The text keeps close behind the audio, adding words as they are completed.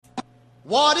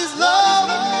What is love?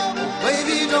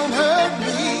 Baby, don't hurt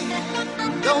me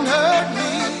no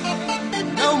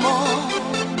more.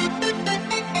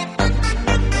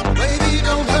 Baby,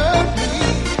 don't hurt me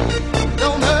no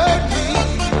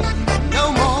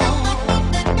more.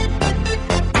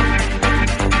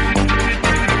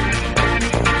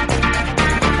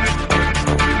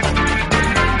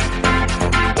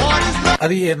 What is love?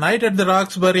 అది night at the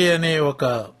రాక్స్బరీ అనే ఒక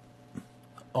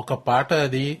పాట.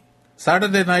 అది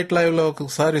Saturday night live లో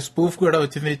ఒకసారి spoof కూడా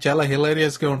వచ్చింది. చాలా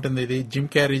హిలేరియస్ గా ఉంటుంది. ఇది జిమ్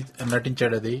క్యారీ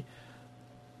నటించాడు. అది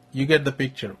you get the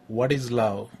picture. What is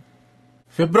love?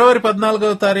 ఫిబ్రవరి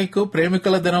 14వ తారీఖు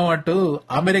ప్రేమికుల దినం అంటూ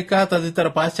అమెరికా తదితర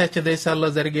పాశ్చాత్య దేశాల్లో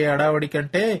జరిగే హడావడి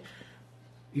కంటే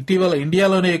ఇటీవల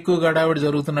ఇండియాలోనే ఎక్కువగా హడావడి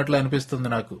జరుగుతున్నట్లు అనిపిస్తుంది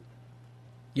నాకు.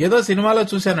 ఏదో సినిమాలో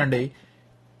చూశానండి,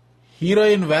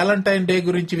 హీరోయిన్ వ్యాలంటైన్ డే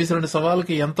గురించి విసిరిన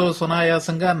సవాలుకి ఎంతో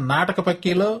సునాయాసంగా నాటక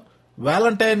పక్కీలో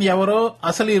వ్యాలంటైన్ ఎవరో,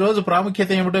 అసలు ఈ రోజు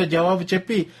ప్రాముఖ్యత ఏమిటో జవాబు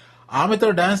చెప్పి ఆమెతో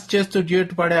డాన్స్ చేస్తూ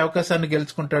డ్యూట్ పాడే అవకాశాన్ని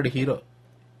గెలుచుకుంటాడు హీరో.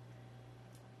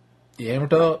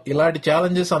 ఏమిటో ఇలాంటి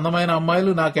ఛాలెంజెస్ అందమైన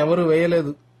అమ్మాయిలు నాకెవరూ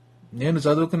వేయలేదు. నేను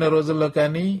చదువుకునే రోజుల్లో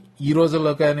కానీ ఈ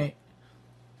రోజుల్లో కానీ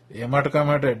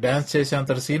ఏమాటకామాట డాన్స్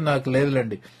చేసేంత సీన్ నాకు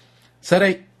లేదులేండి. సరే,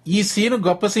 ఈ సీను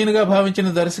గొప్ప సీనుగా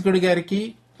భావించిన దర్శకుడి గారికి,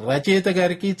 రచయిత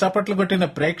గారికి, చప్పట్లు కొట్టిన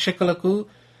ప్రేక్షకులకు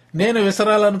నేను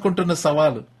విసరాలనుకుంటున్న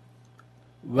సవాలు,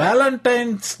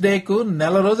 వ్యాలంటైన్స్ డేకు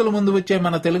నెల రోజుల ముందు వచ్చే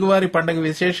మన తెలుగువారి పండగ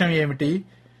విశేషం ఏమిటి?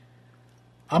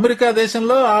 అమెరికా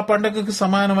దేశంలో ఆ పండగకు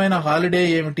సమానమైన హాలిడే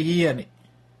ఏమిటి అని.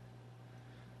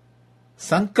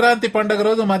 సంక్రాంతి పండగ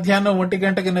రోజు మధ్యాహ్నం 1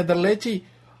 గంటకి నిద్రలేచి,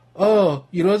 ఓ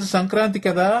ఈరోజు సంక్రాంతి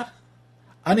కదా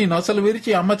అని నొసలు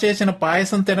విరిచి అమ్మ చేసిన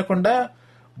పాయసం తినకుండా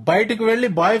బయటకు వెళ్లి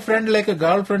బాయ్ ఫ్రెండ్ లేక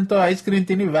గర్ల్ ఫ్రెండ్ తో ఐస్ క్రీమ్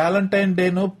తిని వ్యాలంటైన్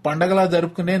డేను పండగలా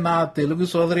జరుపుకునే నా తెలుగు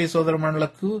సోదరి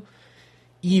సోదరమణులకు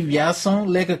ఈ వ్యాసం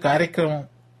లేక కార్యక్రమం,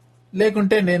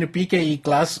 లేకుంటే నేను పీకే ఈ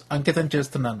క్లాస్ అంకితం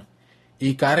చేస్తున్నాను. ఈ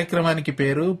కార్యక్రమానికి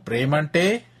పేరు ప్రేమంటే.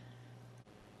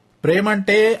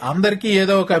 ప్రేమంటే అందరికీ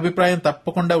ఏదో ఒక అభిప్రాయం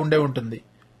తప్పకుండా ఉండే ఉంటుంది.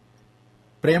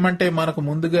 ప్రేమంటే మనకు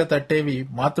ముందుగా తట్టేవి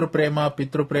మాతృప్రేమ,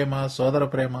 పితృప్రేమ, సోదర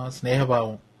ప్రేమ,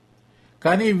 స్నేహభావం.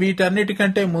 కానీ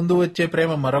వీటన్నిటికంటే ముందు వచ్చే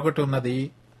ప్రేమ మరొకటి ఉన్నది.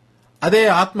 అదే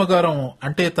ఆత్మగౌరవం,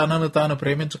 అంటే తనను తాను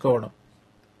ప్రేమించుకోవడం.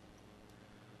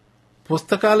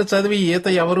 పుస్తకాలు చదివి ఈత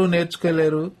ఎవరూ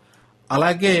నేర్చుకోలేరు.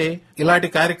 అలాగే ఇలాంటి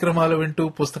కార్యక్రమాలు వింటూ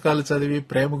పుస్తకాలు చదివి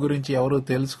ప్రేమ గురించి ఎవరూ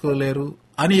తెలుసుకోలేరు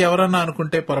అని ఎవరన్నా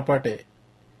అనుకుంటే పొరపాటే.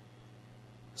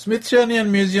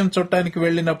 స్మిథ్సోనియన్ మ్యూజియం చూడటానికి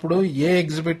వెళ్లినప్పుడు ఏ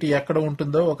ఎగ్జిబిట్ ఎక్కడ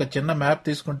ఉంటుందో ఒక చిన్న మ్యాప్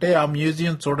తీసుకుంటే ఆ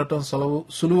మ్యూజియం చూడటం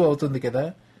సులువు అవుతుంది కదా.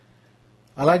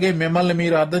 అలాగే మిమ్మల్ని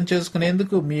మీరు అర్థం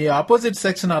చేసుకునేందుకు, మీ ఆపోజిట్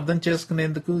సెక్స్ అర్థం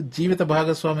చేసుకునేందుకు, జీవిత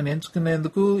భాగస్వామిని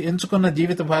ఎంచుకున్న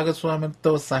జీవిత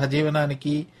భాగస్వామితో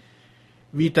సహజీవనానికి,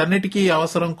 వీటన్నిటికీ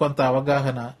అవసరం కొంత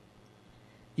అవగాహన.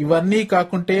 ఇవన్నీ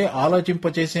కాకుంటే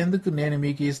ఆలోచింపచేసేందుకు నేను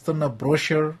మీకు ఇస్తున్న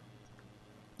బ్రోషర్,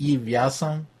 ఈ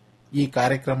వ్యాసం, ఈ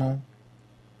కార్యక్రమం,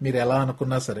 మీరు ఎలా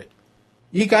అనుకున్నా సరే.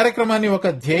 ఈ కార్యక్రమాన్ని ఒక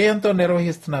ధ్యేయంతో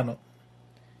నిర్వహిస్తున్నాను.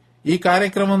 ఈ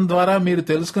కార్యక్రమం ద్వారా మీరు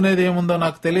తెలుసుకునేది ఏముందో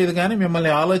నాకు తెలియదు, కానీ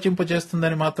మిమ్మల్ని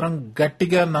ఆలోచింపచేస్తుందని మాత్రం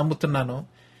గట్టిగా నమ్ముతున్నాను.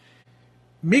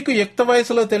 మీకు యుక్త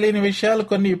వయసులో తెలియని విషయాలు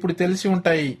కొన్ని ఇప్పుడు తెలిసి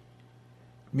ఉంటాయి.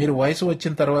 మీరు వయసు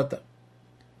వచ్చిన తర్వాత,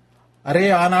 అరే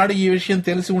ఆనాడు ఈ విషయం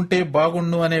తెలిసి ఉంటే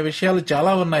బాగుండు అనే విషయాలు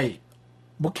చాలా ఉన్నాయి,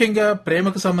 ముఖ్యంగా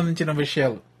ప్రేమకు సంబంధించిన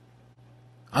విషయాలు.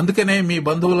 అందుకనే మీ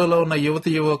బంధువులలో ఉన్న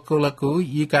యువతి యువకులకు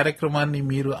ఈ కార్యక్రమాన్ని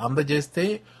మీరు అందజేస్తే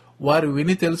వారు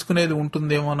విని తెలుసుకునేది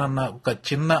ఉంటుందేమోనన్న ఒక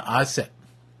చిన్న ఆశ.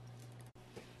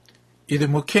 ఇది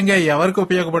ముఖ్యంగా ఎవరికి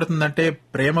ఉపయోగపడుతుందంటే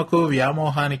ప్రేమకు,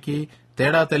 వ్యామోహానికి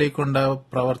తేడా తెలియకుండా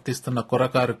ప్రవర్తిస్తున్న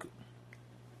కుర్రకారుకు.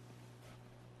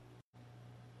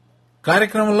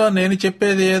 కార్యక్రమంలో నేను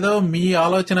చెప్పేది ఏదో మీ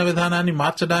ఆలోచన విధానాన్ని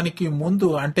మార్చడానికి ముందు,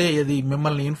 అంటే ఇది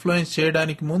మిమ్మల్ని ఇన్ఫ్లుయెన్స్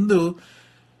చేయడానికి ముందు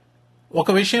ఒక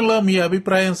విషయంలో మీ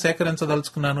అభిప్రాయం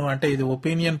సేకరించదలుచుకున్నాను. అంటే ఇది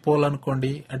ఒపీనియన్ పోల్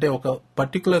అనుకోండి. అంటే ఒక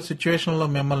పర్టికులర్ సిచ్యువేషన్ లో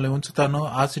మిమ్మల్ని ఉంచుతాను.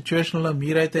 ఆ సిచ్యువేషన్ లో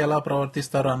మీరైతే ఎలా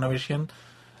ప్రవర్తిస్తారో అన్న విషయం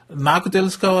నాకు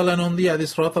తెలుసుకోవాలని ఉంది. అది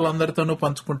శ్రోతలందరితోనూ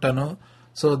పంచుకుంటాను.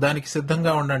 సో దానికి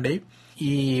సిద్ధంగా ఉండండి.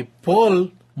 ఈ పోల్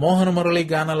మోహన్ మురళి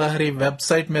గానలహరి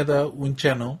వెబ్సైట్ మీద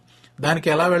ఉంచాను. దానికి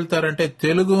ఎలా వెళ్తారంటే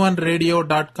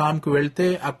telugu1radio.com కి వెళ్తే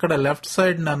అక్కడ లెఫ్ట్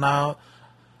సైడ్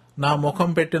నా ముఖం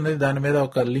పెట్టినది, దాని మీద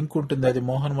ఒక లింక్ ఉంటుంది. అది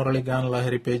మోహన్ మురళి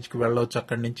గానలహరి పేజ్ కి వెళ్ళవచ్చు.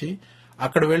 అక్కడి నుంచి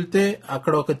అక్కడ వెళ్తే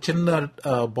అక్కడ ఒక చిన్న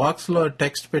బాక్స్ లో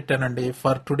టెక్స్ట్ పెట్టానండి,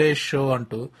 ఫర్ టుడే షో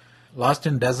అంటూ. లాస్ట్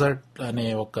ఇన్ డెజర్ట్ అనే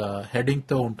ఒక హెడింగ్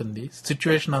తో ఉంటుంది.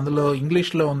 సిచ్యువేషన్ అందులో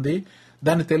ఇంగ్లీష్ లో ఉంది,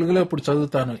 దాన్ని తెలుగులో ఇప్పుడు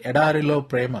చదువుతాను. ఎడారిలో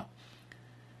ప్రేమ.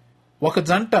 ఒక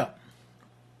జంట,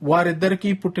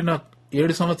 వారిద్దరికీ పుట్టిన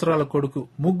 7 సంవత్సరాల కొడుకు.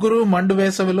 ముగ్గురు మండు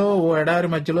వేసవిలో ఓ ఎడారి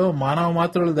మధ్యలో మానవ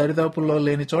మాత్రులు దరిదాపుల్లో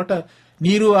లేని చోట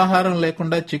నీరు ఆహారం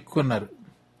లేకుండా చిక్కుకున్నారు.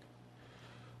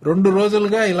 2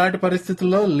 రోజులుగా ఇలాంటి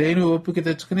పరిస్థితుల్లో లేని ఓపిక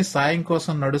తెచ్చుకుని సాయం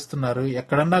కోసం నడుస్తున్నారు.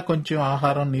 ఎక్కడన్నా కొంచెం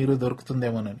ఆహారం నీరు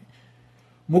దొరుకుతుందేమోనని.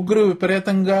 ముగ్గురు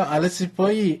విపరీతంగా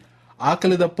అలసిపోయి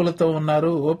ఆకలి దప్పులతో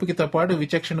ఉన్నారు. ఓపికతో పాటు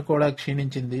విచక్షణ కూడా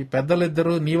క్షీణించింది.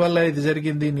 పెద్దలిద్దరూ నీ వల్ల ఇది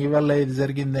జరిగింది, నీ వల్ల ఇది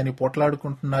జరిగింది అని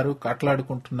పొట్లాడుకుంటున్నారు,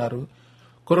 కాట్లాడుకుంటున్నారు.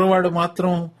 కుర్రవాడు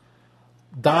మాత్రం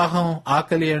దాహం,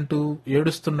 ఆకలి అంటూ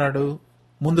ఏడుస్తున్నాడు.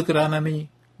 ముందుకు రానని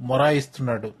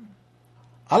మొరాయిస్తున్నాడు.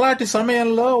 అలాంటి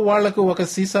సమయంలో వాళ్లకు ఒక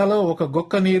సీసాలో ఒక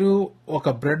గుక్క నీరు, ఒక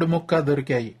బ్రెడ్ ముక్క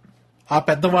దొరికాయి. ఆ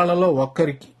పెద్దవాళ్లలో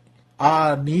ఒక్కరికి. ఆ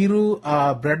నీరు, ఆ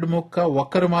బ్రెడ్ ముక్క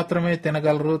ఒక్కరు మాత్రమే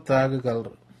తినగలరు,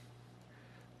 త్రాగగలరు.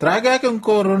 త్రాగాక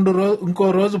ఇంకో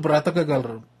రోజు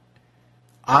బ్రతకగలరు.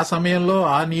 ఆ సమయంలో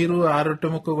ఆ నీరు, ఆ రొట్టె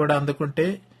ముక్క కూడా అందుకుంటే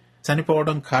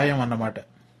చనిపోవడం ఖాయం అన్నమాట.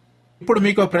 ఇప్పుడు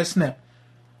మీకో ప్రశ్న.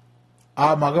 ఆ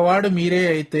మగవాడు మీరే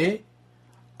అయితే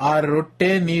ఆ రొట్టె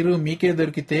నీరు మీకే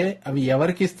దొరికితే అవి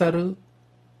ఎవరికిస్తారు?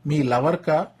 మీ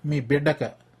లవర్కా, మీ బిడ్డకా?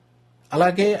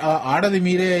 అలాగే ఆ ఆడది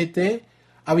మీరే అయితే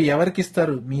అవి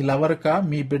ఎవరికిస్తారు? మీ లవర్కా,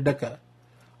 మీ బిడ్డకా?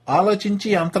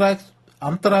 ఆలోచించి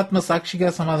అంతరాత్మ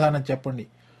సాక్షిగా సమాధానం చెప్పండి.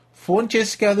 ఫోన్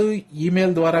చేసి కాదు,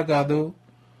 ఈమెయిల్ ద్వారా కాదు,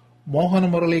 మోహన్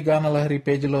మురళీ గానలహరి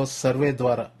పేజీలో సర్వే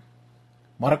ద్వారా.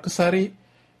 మరొకసారి,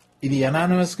 ఇది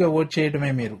అనానిమస్ గా ఓట్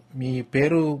చేయడమే. మీరు మీ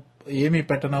పేరు ఏమీ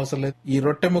పెట్టనవసరం లేదు. ఈ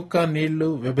రొట్టె ముక్క నీళ్లు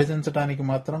విభజించడానికి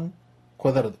మాత్రం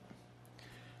కుదరదు.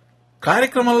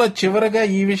 కార్యక్రమంలో చివరగా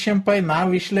ఈ విషయంపై నా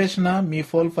విశ్లేషణ, మీ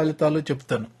పోల్ ఫలితాలు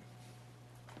చెప్తాను.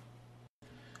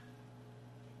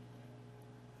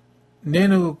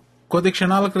 నేను కొద్ది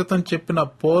క్షణాల క్రితం చెప్పిన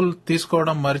పోల్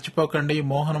తీసుకోవడం మర్చిపోకండి.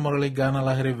 మోహన్ మురళి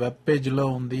గానలహరి వెబ్ పేజీలో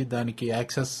ఉంది. దానికి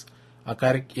యాక్సెస్,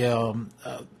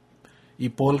 ఈ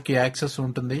పోల్ కి యాక్సెస్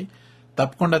ఉంటుంది.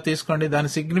 తప్పకుండా తీసుకోండి. దాని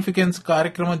సిగ్నిఫికెన్స్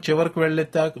కార్యక్రమం చివరికి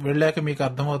వెళ్ళాక మీకు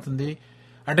అర్థమవుతుంది.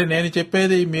 అంటే నేను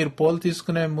చెప్పేది మీరు పోల్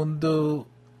తీసుకునే ముందు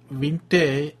వింటే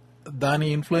దాని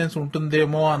ఇన్ఫ్లుయెన్స్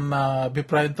ఉంటుందేమో అన్న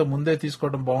అభిప్రాయంతో ముందే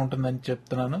తీసుకోవడం బాగుంటుందని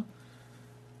చెప్తున్నాను.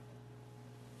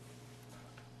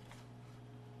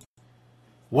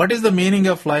 What is the meaning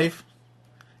of life?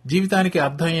 జీవితానికి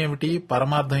అర్థం ఏమిటి,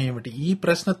 పరమార్థం ఏమిటి? ఈ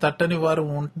ప్రశ్న తట్టని వారు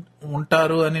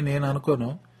ఉంటారు అని నేను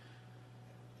అనుకోను.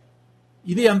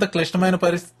 ఇది అంత క్లిష్టమైన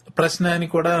ప్రశ్న అని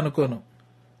కూడా అనుకోను.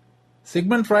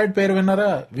 సిగ్మండ్ ఫ్రాయిడ్ పేరు విన్నారా?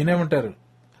 వినే ఉంటారు.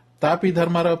 తాపీ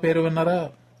ధర్మారావు పేరు విన్నారా?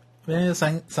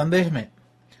 సందేహమే.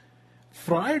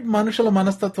 ఫ్రాయిడ్ మనుషుల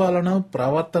మనస్తత్వాలను,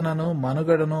 ప్రవర్తనను,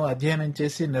 మనుగడను అధ్యయనం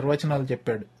చేసి నిర్వచనాలు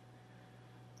చెప్పాడు.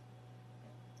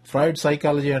 ఫ్రాయిడ్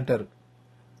సైకాలజీ అంటారు.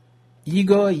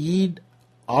 ఈగో, ఈడ్,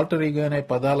 ఆల్టర్ ఈగో అనే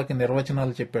పదాలకి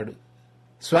నిర్వచనాలు చెప్పాడు.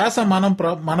 శ్వాస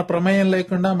మన ప్రమేయం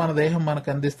లేకుండా మన దేహం మనకు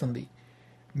అందిస్తుంది.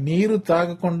 నీరు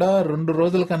తాగకుండా 2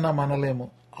 రోజుల కన్నా మనలేము.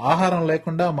 ఆహారం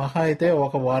లేకుండా మహా అయితే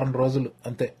 1 వారం రోజులు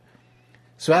అంతే.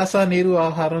 శ్వాస, నీరు,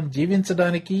 ఆహారం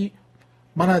జీవించడానికి,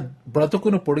 మన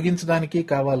బ్రతుకును పొడిగించడానికి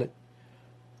కావాలి.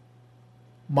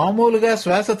 మామూలుగా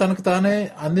శ్వాస తనకు తానే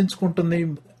అందించుకుంటుంది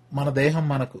మన దేహం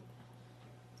మనకు.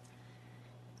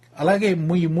 అలాగే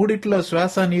ఈ మూడిట్లో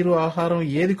శ్వాస, నీరు, ఆహారం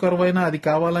ఏది కొరవైనా అది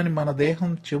కావాలని మన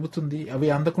దేహం చెబుతుంది. అవి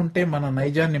అందకుంటే మన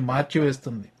నైజాన్ని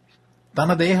మార్చివేస్తుంది.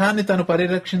 తన దేహాన్ని తను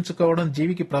పరిరక్షించుకోవడం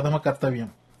జీవికి ప్రథమ కర్తవ్యం.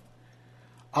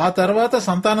 ఆ తర్వాత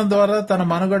సంతానం ద్వారా తన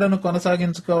మనుగడను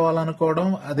కొనసాగించుకోవాలనుకోవడం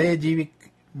అదే జీవి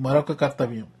మరొక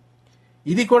కర్తవ్యం.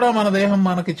 ఇది కూడా మన దేహం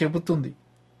మనకి చెబుతుంది.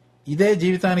 ఇదే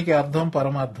జీవితానికి అర్థం,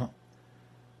 పరమార్థం.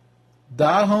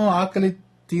 దాహం, ఆకలి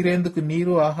తీరేందుకు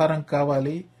నీరు, ఆహారం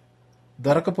కావాలి.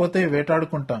 దొరకపోతే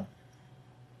వేటాడుకుంటాం.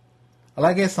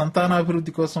 అలాగే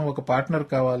సంతానాభివృద్ధి కోసం ఒక పార్ట్నర్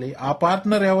కావాలి. ఆ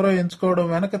పార్ట్నర్ ఎవరో ఎంచుకోవడం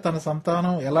వెనక తన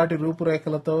సంతానం ఎలాంటి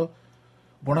రూపురేఖలతో,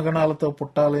 గుణగణాలతో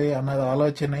పుట్టాలి అన్న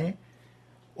ఆలోచనే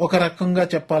ఒక రకంగా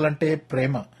చెప్పాలంటే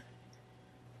ప్రేమ.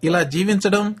 ఇలా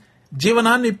జీవించడం,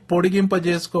 జీవనాన్ని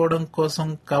పొడిగింపజేసుకోవడం కోసం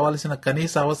కావలసిన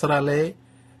కనీస అవసరాలే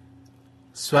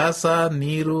శ్వాస,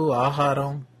 నీరు,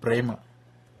 ఆహారం, ప్రేమ.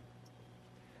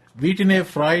 వీటినే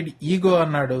ఫ్రాయిడ్ ఈగో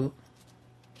అన్నాడు.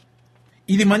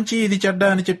 ఇది మంచి, ఇది చెడ్డ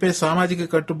అని చెప్పే సామాజిక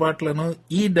కట్టుబాట్లను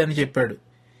ఈడ్ అని చెప్పాడు.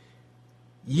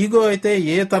 ఈగో అయితే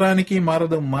ఏ తరానికి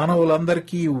మారదు.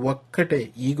 మానవులందరికీ ఒక్కటే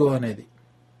ఈగో అనేది.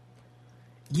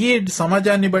 ఈడ్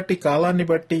సమాజాన్ని బట్టి, కాలాన్ని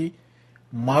బట్టి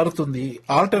మారుతుంది.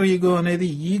 ఆల్టర్ ఈగో అనేది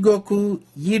ఈగోకు,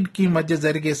 ఈడ్ కి మధ్య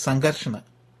జరిగే సంఘర్షణ.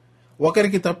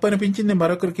 ఒకరికి తప్పు అనిపించింది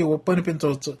మరొకరికి ఒప్పు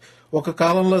అనిపించవచ్చు. ఒక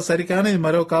కాలంలో సరికాని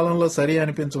మరో కాలంలో సరి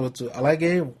అనిపించవచ్చు.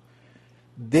 అలాగే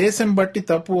దేశం బట్టి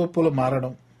తప్పు ఒప్పులు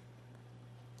మారడం.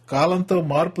 కాలంతో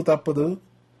మార్పు తప్పదు.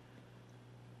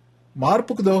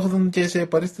 మార్పుకు దోహదం చేసే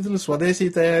పరిస్థితులు స్వదేశీ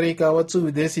తయారీ కావచ్చు,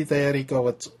 విదేశీ తయారీ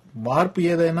కావచ్చు. మార్పు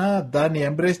ఏదైనా దాన్ని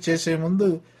ఎంబ్రేస్ చేసే ముందు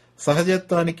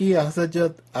సహజత్వానికి,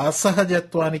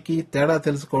 అసహజత్వానికి తేడా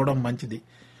తెలుసుకోవడం మంచిది.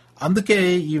 అందుకే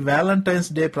ఈ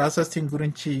వ్యాలంటైన్స్ డే ప్రాసెసింగ్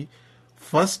గురించి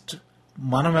ఫస్ట్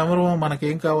మనం ఎవరో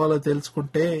మనకేం కావాలో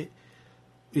తెలుసుకుంటే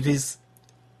it is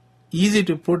easy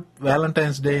to put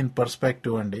Valentine's day in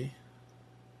perspective అండి.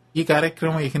 ఈ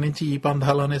కార్యక్రమం ఇక నుంచి ఈ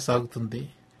పంధాలోనే సాగుతుంది.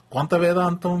 కొంత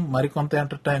వేదాంతం, మరికొంత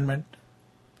ఎంటర్టైన్మెంట్.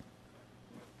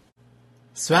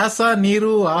 శ్వాస,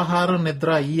 నీరు, ఆహారం,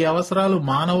 నిద్ర ఈ అవసరాలు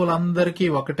మానవులందరికీ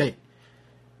ఒకటే.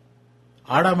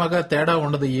 ఆడమగ తేడా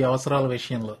ఉండదు ఈ అవసరాల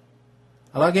విషయంలో.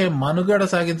 అలాగే మనుగడ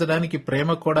సాగించడానికి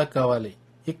ప్రేమ కూడా కావాలి.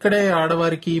 ఇక్కడే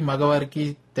ఆడవారికి మగవారికి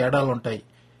తేడాలుంటాయి.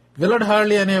 విలడ్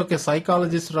హార్లీ అనే ఒక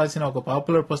సైకాలజిస్ట్ రాసిన ఒక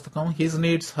పాపులర్ పుస్తకం హిజ్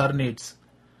నీడ్స్ హర్ నీడ్స్.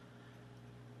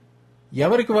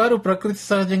 ఎవరికి వారు ప్రకృతి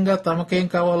సహజంగా తమకేం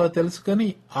కావాలో తెలుసుకుని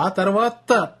ఆ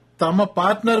తర్వాత తమ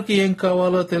పార్ట్నర్ కి ఏం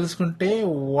కావాలో తెలుసుకుంటే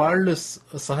వాళ్ళు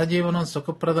సహజీవనం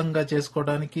సుఖప్రదంగా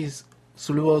చేసుకోవడానికి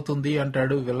సులువవుతుంది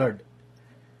అంటాడు విలడ్.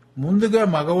 ముందుగా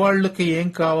మగవాళ్ళకి ఏం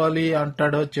కావాలి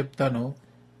అంటాడో చెప్తాను.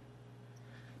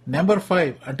 నెంబర్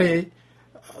 5 అంటే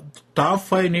top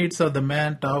 5 needs of the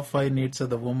man, top 5 needs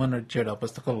of the women వచ్చాడు ఆ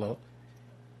పుస్తకంలో.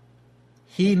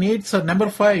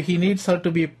 Number 5 he needs her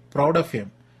to be proud of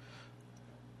him.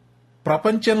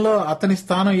 ప్రపంచంలో అతని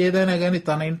స్థానం ఏదైనా గాని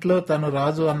తన ఇంట్లో తను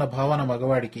రాజు అన్న భావన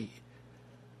మగవాడికి.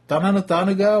 తనను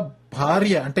తానుగా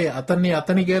భార్య అంటే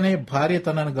అతనిగానే భార్య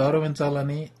తనను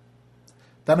గౌరవించాలని,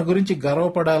 తన గురించి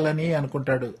గర్వపడాలని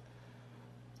అనుకుంటాడు.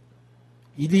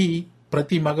 ఇది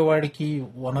ప్రతి మగవాడికి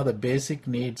one of the basic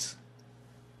needs.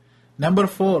 Number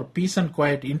 4 piece and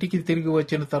quiet. ఇంటికి తిరిగి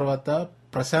వచ్చిన తర్వాత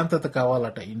ప్రశాంతత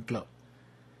కావాలట ఇంట్లో.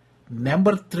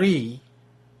 నెంబర్ 3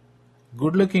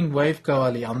 గుడ్ లుకింగ్ వైఫ్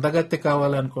కావాలి, అందగత్తె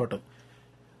కావాలి అనుకోవటం.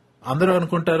 అందరూ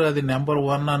అనుకుంటారు అది నెంబర్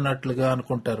 1 అన్నట్లుగా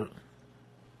అనుకుంటారు.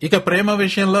 ఇక ప్రేమ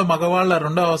విషయంలో మగవాళ్ల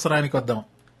రెండో అవసరానికి వద్దాం.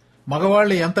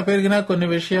 మగవాళ్లు ఎంత పెరిగినా కొన్ని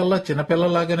విషయాల్లో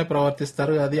చిన్నపిల్లలాగానే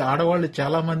ప్రవర్తిస్తారు. అది ఆడవాళ్లు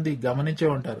చాలా మంది గమనించే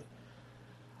ఉంటారు.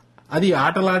 అది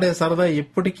ఆటలాడే సరదా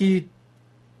ఎప్పటికీ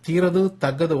తీరదు,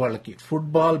 తగ్గదు వాళ్ళకి.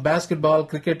 ఫుట్బాల్, బాస్కెట్ బాల్,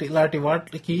 క్రికెట్ ఇలాంటి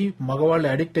వాటికి మగవాళ్ళు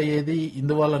అడిక్ట్ అయ్యేది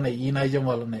ఇందువల్లనే, ఈ నైజం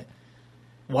వల్లనే.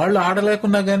 వాళ్ళు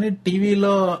ఆడలేకున్నా గానీ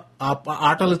టీవీలో ఆ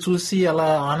ఆటలు చూసి అలా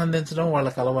ఆనందించడం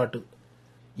వాళ్ళకి అలవాటు.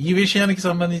 ఈ విషయానికి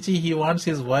సంబంధించి he wants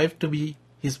his wife to be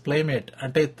his playmate.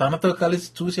 అంటే తనతో కలిసి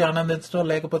చూసి ఆనందించడం,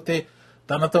 లేకపోతే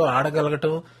తనతో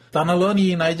ఆడగలగటం, తనలోని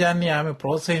ఈ నైజాన్ని ఆమె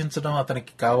ప్రోత్సహించడం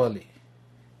అతనికి కావాలి.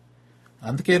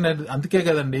 అందుకే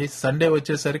కదండి సండే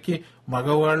వచ్చేసరికి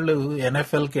మగవాళ్ళు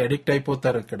NFL కి అడిక్ట్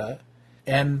అయిపోతారు ఇక్కడ.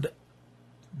 And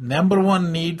number 1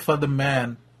 need for the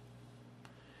man,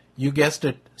 you guessed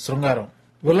it, శృంగారం.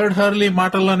 విలడ్ హార్లీ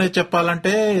మాటల్లోనే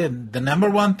చెప్పాలంటే the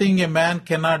number 1 thing a man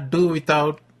cannot do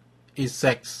without is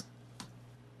sex.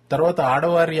 తర్వాత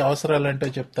ఆడవారి అవసరాలంటే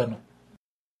చెప్తాను.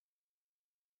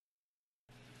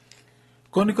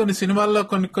 కొన్ని సినిమాల్లో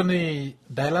కొన్ని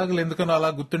డైలాగులు ఎందుకనో అలా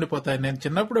గుర్తుండిపోతాయి. నేను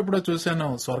చిన్నప్పుడు ఎప్పుడో చూశాను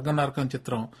స్వర్గ నరకం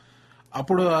చిత్రం.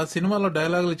 అప్పుడు ఆ సినిమాలో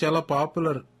డైలాగులు చాలా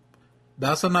popular.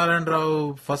 Dasa Narayana Rao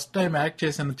first time act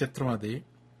చేసిన చిత్రం అది.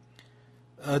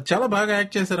 చాలా బాగా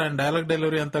యాక్ట్ చేశారు ఆయన. డైలాగ్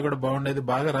డెలివరీ అంతా కూడా బాగుండేది.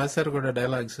 బాగా రాశారు కూడా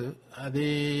డైలాగ్స్. అది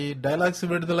డైలాగ్స్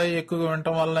విడుదలై ఎక్కువగా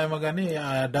వినటం వల్ల ఏమో గానీ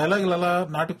ఆ డైలాగులు అలా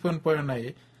నాటుకుపోయి ఉన్నాయి.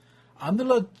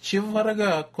 అందులో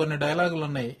చివరగా కొన్ని డైలాగులు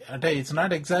ఉన్నాయి. అంటే it's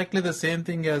not exactly the same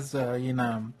thing as ఈయన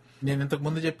నేను ఇంతకు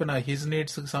ముందు చెప్పిన హిజ్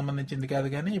నీడ్స్ కి సంబంధించింది కాదు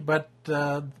కానీ, but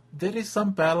there is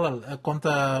some parallel, కొంత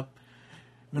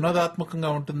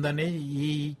వినోదాత్మకంగా ఉంటుందని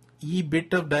ఈ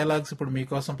బిట్ ఆఫ్ డైలాగ్స్ ఇప్పుడు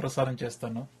మీకోసం ప్రసారం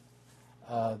చేస్తాను.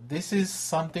 This is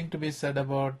something to be said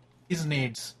about his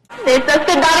needs.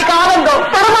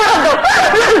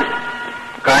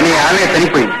 కానీ ఆమె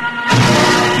చనిపోయింది.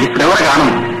 ఇప్పుడెవరికి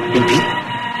ఆనందం? ఏంటి?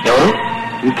 ఎవరు?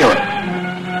 ఇంకెవరు?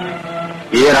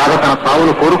 ఏ రాధ తన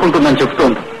సావును కోరుకుంటుందని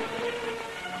చెబుతోందో,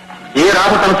 ఏ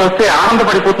రాధ తన చస్తే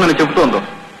ఆనందపడిపోతుందని చెబుతోందో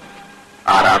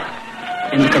ఆ రాధ.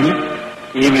 ఎందుకని?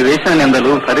 ఈమె వేసిన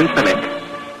నిందలు భరించలేక,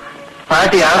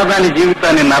 సాటి ఆడదాని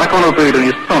జీవితాన్ని నరకంలో పోయడం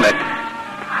ఇష్టం లేక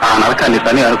ఆ నరకాన్ని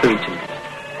తనే అనుభవించింది.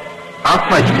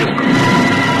 ఆత్మహత్య చేసుకుంది.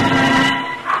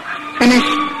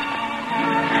 ఫినిష్.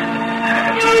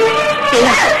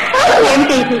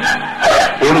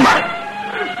 ఏమ్మా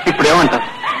ఇప్పుడేమంటావు?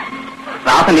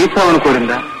 రాత నీ చావును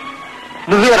కోరిందా?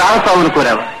 నువ్వే రాత చావును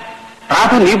కోరావా?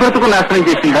 రాత నీ బ్రతుకు నాశనం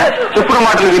చేసిందా? చెప్పుడు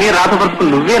మాటలు విని రాత బ్రతుకు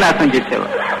నువ్వే నాశనం చేసావా?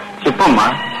 చెప్పమ్మా,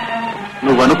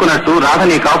 నువ్వు అనుకున్నట్టు రాధ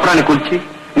నీ కాపురాన్ని కూల్చి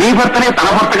నీ భర్తనే తన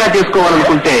భర్తగా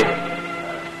చేసుకోవాలనుకుంటే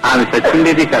ఆమె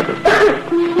చచ్చిండేది కాదు,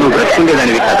 నువ్వు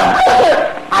బ్రతికిండేదానివి కాదమ్మా.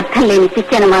 అర్థం లేని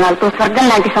పిచ్చి అనుమానాలతో స్వర్గం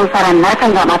లాంటి సంసారాన్ని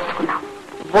నరకంగా మార్చుకున్నావు.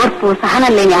 ఓర్పు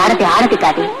సహనం లేని ఆడది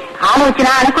కాదు, ఆలోచన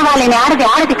అనుకువా లేని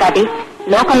ఆడది కాదు.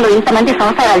 లోకంలో ఇంతమంది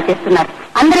సంసారాలు చేస్తున్నారు.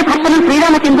 అందరి భర్తలు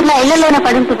శ్రీరామచంద్రుల ఇళ్లలోనే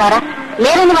పడుతున్నారా?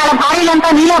 లేదని వాళ్ళ భార్యలంతా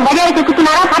నీలో బజారు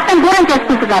చెక్కుతున్నారా? భర్తను దూరం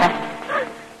చేసుకుంటున్నారా?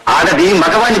 ఆడది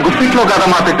మగవాణ్ణి గుప్పిట్లో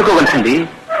కాదమ్మా పెట్టుకోవాల్సింది,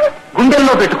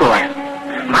 గుండెల్లో పెట్టుకోవాలి.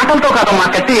 మాటలతో కాదమ్మా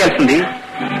కట్టేయాల్సింది,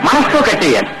 మనసు మనసుతో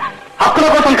కట్టేయాలి. హక్కుల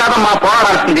కోసం కాదమ్మా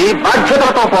పోరాడాల్సింది,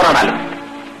 బాధ్యతలతో పోరాడాలి.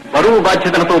 బరువు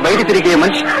బాధ్యతలతో బయట తిరిగే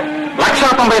మనిషి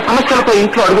 1,90,000 సమస్యలతో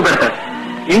ఇంట్లో అడుగు పెడతాడు.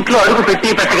 ఇంట్లో అడుగు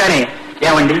పెట్టగానే,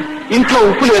 ఏమండి ఇంట్లో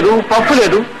ఉప్పు లేదు, పప్పు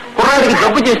లేదు, కుర్రాడికి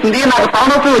జబ్బు చేసింది, నాకు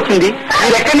తలనొప్పి వచ్చింది,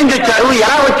 మీరు ఎక్కడి నుంచి వచ్చారు,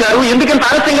 ఎలా వచ్చారు, ఎందుకంత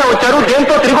ఆలస్యంగా వచ్చారు,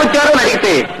 దేంతో తిరిగి వచ్చారు అని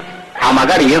అడిగితే ఆ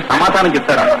మగాడు ఏం సమాధానం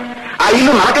చెప్తాడమ్మా? ఆ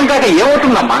ఇల్లు నరకం కాక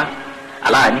ఏమవుతుందమ్మా?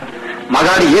 అలా అని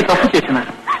మగాడు ఏ తప్పు చేసినా,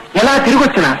 ఎలా తిరిగి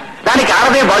వచ్చినా దానికి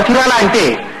ఆడదే బాధ్యురాలా అంటే,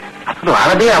 అసలు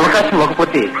ఆడదే అవకాశం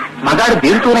ఇవ్వకపోతే మగాడు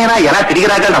దేంతోనైనా ఎలా తిరిగి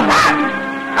రాగలడమ్మా?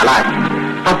 అలా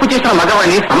తప్పు చేసిన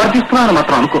మగవాడిని సమర్థిస్తున్నాను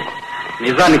మాత్రం అనుకో.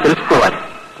 నిజాన్ని తెలుసుకోవాలి,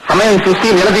 సమయం చూసి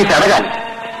నిలదీసి అడగాలి.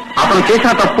 అతను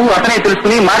చేసిన తప్పు అతనే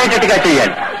తెలుసుకుని మారేటట్టుగా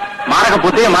చేయాలి.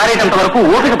 మారకపోతే మారేటంత వరకు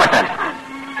ఓపిక పట్టాలి.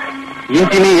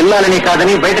 ఇంటిని ఇల్లాలని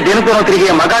కాదని బయట దేనితోనో తిరిగే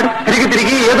మగాడు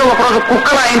తిరిగి ఏదో ఒకరోజు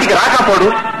కుక్కల ఆ ఇంటికి రాకపోడు,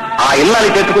 ఆ ఇల్లాలి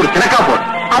పెట్టుకుడు తినకపోడు.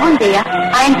 అవును జయ,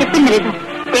 ఆయన చెప్పింది లేదు.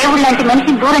 దేవుడు లాంటి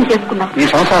మనిషిని దూరం చేసుకున్నావు. నీ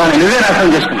సంసారాన్ని నువ్వే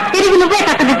నాశనం చేసుకున్నావు. తిరిగి నువ్వే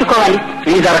కట్టదిద్దుకోవాలి.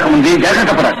 ఈ జరగకముందు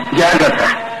జాగ్రత్త పడాలి. జాగ్రత్త,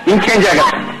 ఇంకేం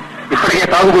జాగ్రత్త. ఇప్పటికే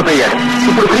తాగుబోతయ్యాడు,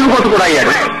 ఇప్పుడు తిరిగిపోతు కూడా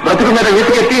అయ్యాడు. బ్రతుకు మీద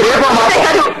విసిగెత్తి రేపో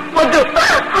వద్దు,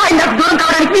 ఆయన నాకు దూరం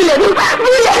కావడానికి వీలేదు.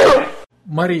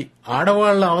 మరి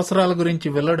ఆడవాళ్ల అవసరాల గురించి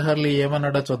విల్లర్డ్ హర్లీ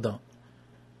ఏమన్నాడో చూద్దాం.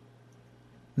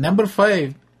 Number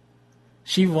 5,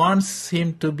 she wants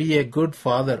him to be a good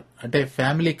father. అంటే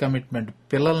ఫ్యామిలీ కమిట్మెంట్.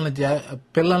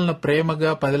 పిల్లల్ని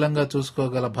ప్రేమగా పదిలంగా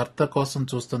చూసుకోగల భర్త కోసం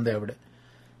చూస్తుంది ఆవిడ.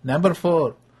 Number 4,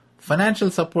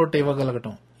 financial support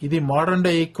ఇవ్వగలగటం. ఇది మోడర్న్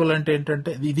డే ఈక్వలెంట్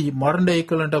ఏంటంటే, ఇది modern day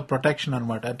equivalent of protection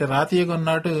అనమాట. అంటే రాతియుగం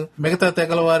నాటు మిగతా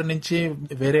తెగల వారి నుంచి,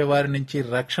 వేరే వారి నుంచి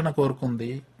రక్షణ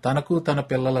కోరుకుంది తనకు తన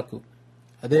పిల్లలకు.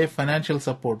 అదే ఫైనాన్షియల్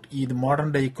సపోర్ట్. ఇది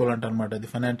మోడర్న్ డే ఈక్వలెంట్ అనమాట, అది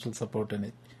ఫైనాన్షియల్ సపోర్ట్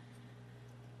అనేది.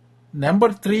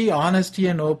 Number 3, honesty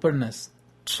and openness.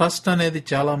 Trust అనేది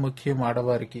చాలా ముఖ్యం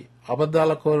ఆడవారికి.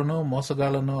 అబద్దాల కోరును,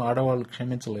 మోసగాళ్లను ఆడవాళ్లు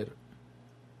క్షమించలేరు.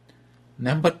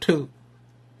 నెంబర్ 2,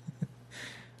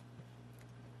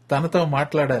 తనతో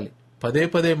మాట్లాడాలి,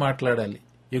 పదే మాట్లాడాలి,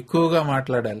 ఎక్కువగా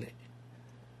మాట్లాడాలి.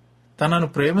 తనను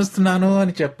ప్రేమిస్తున్నాను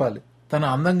అని చెప్పాలి, తను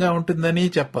అందంగా ఉంటుందని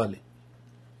చెప్పాలి.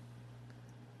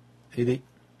 ఇది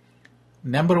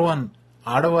నెంబర్ 1.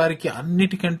 ఆడవారికి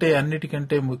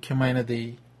అన్నిటికంటే ముఖ్యమైనది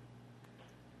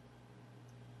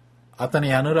అతని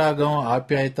అనురాగం,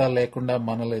 ఆప్యాయత లేకుండా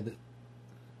మనలేదు.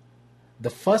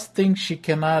 The first thing she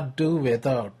can do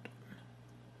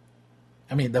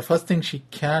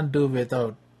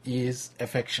without is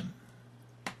affection.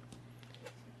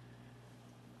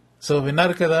 So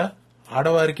విన్నారు కదా,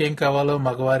 ఆడవారికి ఏం కావాలో,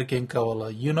 మగవారికి ఏం కావాలో.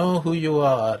 You know who you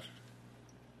are.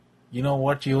 You know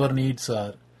what your needs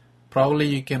are. Probably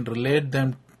you can relate them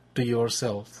to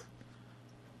yourself.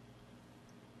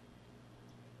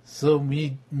 So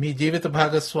మీ జీవిత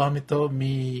భాగస్వామితో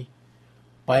మీ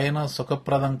పయనం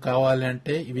సుఖప్రదం కావాలి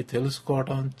అంటే ఇవి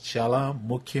తెలుసుకోవడం చాలా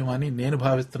ముఖ్యమని నేను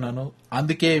భావిస్తున్నాను.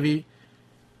 అందుకే ఇవి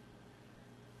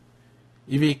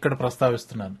ఇక్కడ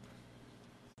ప్రస్తావిస్తున్నాను.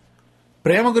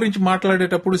 ప్రేమ గురించి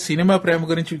మాట్లాడేటప్పుడు సినిమా ప్రేమ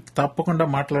గురించి తప్పకుండా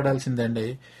మాట్లాడాల్సిందండి.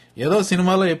 ఏదో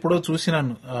సినిమాలో ఎప్పుడో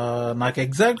చూసినాను, నాకు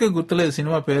ఎగ్జాక్ట్ గా గుర్తులేదు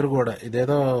సినిమా పేరు కూడా.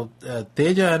 ఇదేదో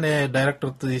తేజ అనే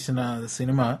డైరెక్టర్ తీసిన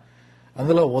సినిమా.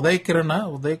 అందులో ఉదయ్ కిరణ్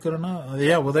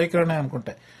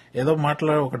అనుకుంటా ఏదో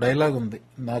ఒక డైలాగ్ ఉంది.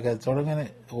 నాకు అది చూడగానే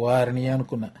వారిని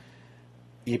అనుకున్నా,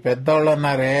 ఈ పెద్దవాళ్ళు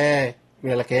అన్నారే,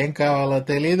 వీళ్ళకి ఏం కావాలో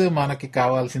తెలియదు, మనకి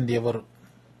కావాల్సింది ఎవరు,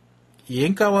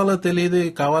 ఏం కావాలో తెలియదు,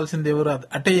 కావాల్సింది ఎవరు.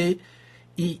 అంటే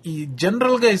ఈ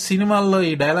జనరల్ గా ఈ సినిమాల్లో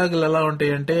ఈ డైలాగులు ఎలా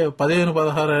ఉంటాయంటే,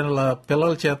 15-16 ఏళ్ల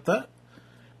పిల్లల చేత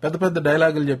పెద్ద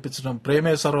డైలాగులు చెప్పించడం.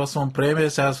 ప్రేమే సర్వస్వం, ప్రేమే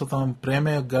శాశ్వతం,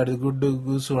 ప్రేమే గాడి గుడ్డు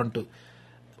గూసు అంటూ.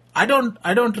 I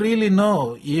don't really know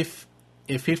if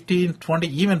a 15, 20,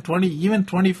 even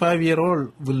 25-year-old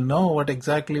will know what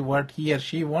he or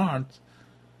she wants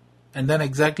and then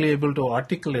exactly able to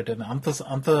articulate it.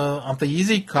 అంత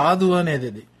ఈజీ కాదు అనేది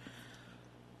ఇది.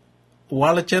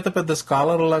 వాళ్ళ చేత పెద్ద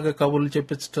స్కాలర్ లాగా కబుర్లు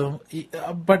చెప్పించడం.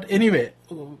 బట్ ఎనీవే,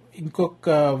 ఇంకొక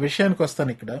విషయానికి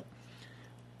వస్తాను. ఇక్కడ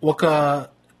ఒక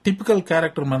టిపికల్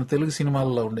క్యారెక్టర్ మన తెలుగు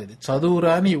సినిమాల్లో ఉండేది. చదువు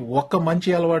రాని, ఒక్క మంచి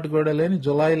అలవాటు కూడా లేని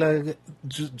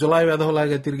జులాయి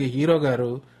వెధవలాగా తిరిగే హీరో గారు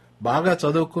బాగా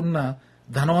చదువుకున్న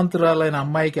ధనవంతురాలైన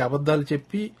అమ్మాయికి అబద్దాలు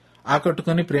చెప్పి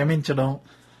ఆకట్టుకుని ప్రేమించడం.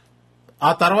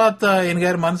 ఆ తర్వాత ఈయన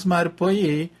గారి మనసు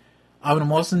మారిపోయి ఆమెను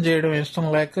మోసం చేయడం ఇష్టం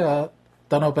లేక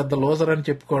తను పెద్ద లోజర్ అని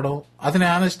చెప్పుకోవడం. అతని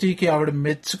ఆనెస్టీకి ఆవిడ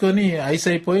మెచ్చుకొని ఐస్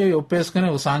అయిపోయి ఒప్పేసుకుని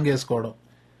ఒక సాంగ్ వేసుకోవడం.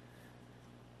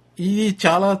 ఇది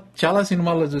చాలా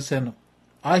సినిమాల్లో చూశాను.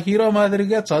 ఆ హీరో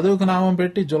మాదిరిగా చదువుకు నామం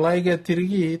పెట్టి జులాయిగా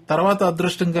తిరిగి తర్వాత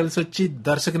అదృష్టం కలిసి వచ్చి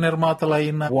దర్శక నిర్మాతలు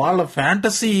అయిన వాళ్ళ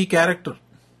ఫ్యాంటసీ ఈ క్యారెక్టర్.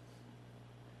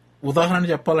 ఉదాహరణ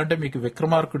చెప్పాలంటే మీకు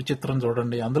విక్రమార్కుడి చిత్రం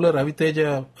చూడండి. అందులో రవితేజ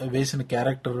వేసిన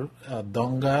క్యారెక్టర్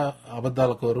దొంగ,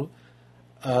 అబద్దాల కోరు.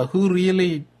 Who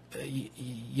really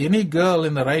any girl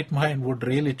in the right mind would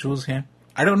really choose him.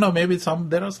 I don't know, maybe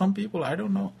there are some people, I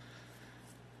don't know.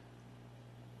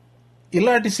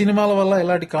 ఇలాంటి సినిమాల వల్ల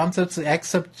ఇలాంటి కాన్సెప్ట్స్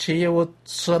యాక్సెప్ట్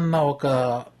చేయవచ్చన్న ఒక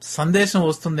సందేశం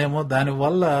వస్తుందేమో.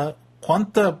 దానివల్ల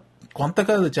కొంత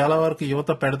కాదు, చాలా వరకు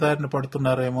యువత పెడదారిన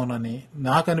పడుతున్నారేమోనని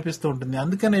నాకు అనిపిస్తూ ఉంటుంది.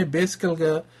 అందుకనే బేసికల్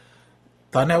గా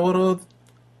తనెవరో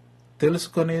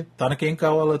తెలుసుకొని, తనకేం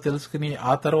కావాలో తెలుసుకుని,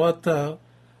 ఆ తర్వాత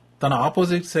తన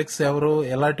ఆపోజిట్ సెక్స్ ఎవరో,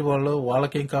 ఎలాంటి వాళ్ళు,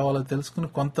 వాళ్ళకేం కావాలో తెలుసుకుని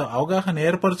కొంత అవగాహన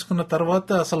ఏర్పరచుకున్న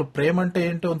తర్వాత అసలు ప్రేమ అంటే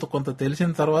ఏంటో కొంత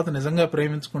తెలిసిన తర్వాత నిజంగా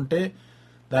ప్రేమించుకుంటే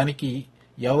దానికి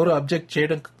ఎవరు అబ్జెక్ట్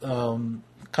చేయడం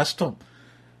కష్టం.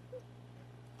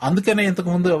 అందుకనే ఇంతకు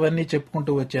ముందు అవన్నీ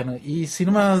చెప్పుకుంటూ వచ్చాను. ఈ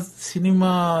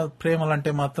సినిమా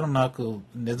ప్రేమలంటే మాత్రం నాకు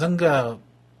నిజంగా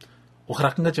ఒక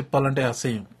రకంగా చెప్పాలంటే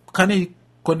అసహ్యం. కానీ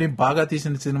కొన్ని బాగా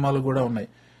తీసిన సినిమాలు కూడా ఉన్నాయి.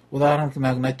 ఉదాహరణకు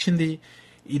నాకు నచ్చింది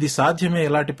ఇది సాధ్యమే,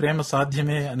 ఇలాంటి ప్రేమ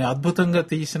సాధ్యమే అని అద్భుతంగా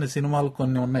తీసిన సినిమాలు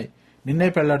కొన్ని ఉన్నాయి. నిన్నే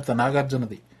పెళ్లాడతా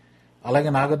నాగార్జునది, అలాగే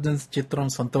నాగార్జున చిత్రం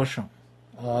సంతోషం,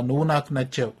 నువ్వు నాకు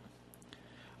నచ్చావు.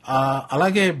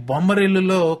 అలాగే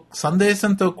బొమ్మరిల్లులో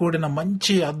సందేశంతో కూడిన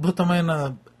మంచి అద్భుతమైన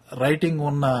రైటింగ్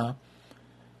ఉన్న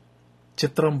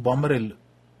చిత్రం బొమ్మరిల్లు.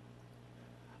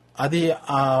 అది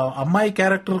ఆ అమ్మాయి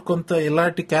క్యారెక్టర్ కొంత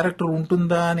ఇలాంటి క్యారెక్టర్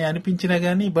ఉంటుందా అని అనిపించినా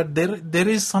గానీ, బట్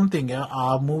దెర్ ఈస్ సంథింగ్ ఆ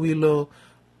మూవీలో,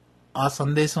 ఆ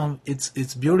సందేశం.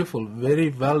 It's beautiful, very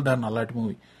well done. అలాంటి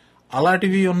మూవీ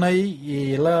అలాంటివి ఉన్నాయి.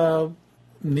 ఇలా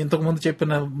ఇంతకు ముందు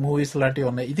చెప్పిన మూవీస్ లాంటివి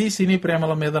ఉన్నాయి. ఇది సినీ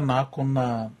ప్రేమల మీద నాకున్న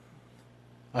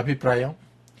అభిప్రాయం.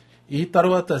 ఈ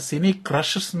తర్వాత సినీ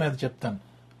క్రషెస్ మీద చెప్తాను.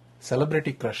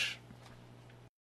 Celebrity crush.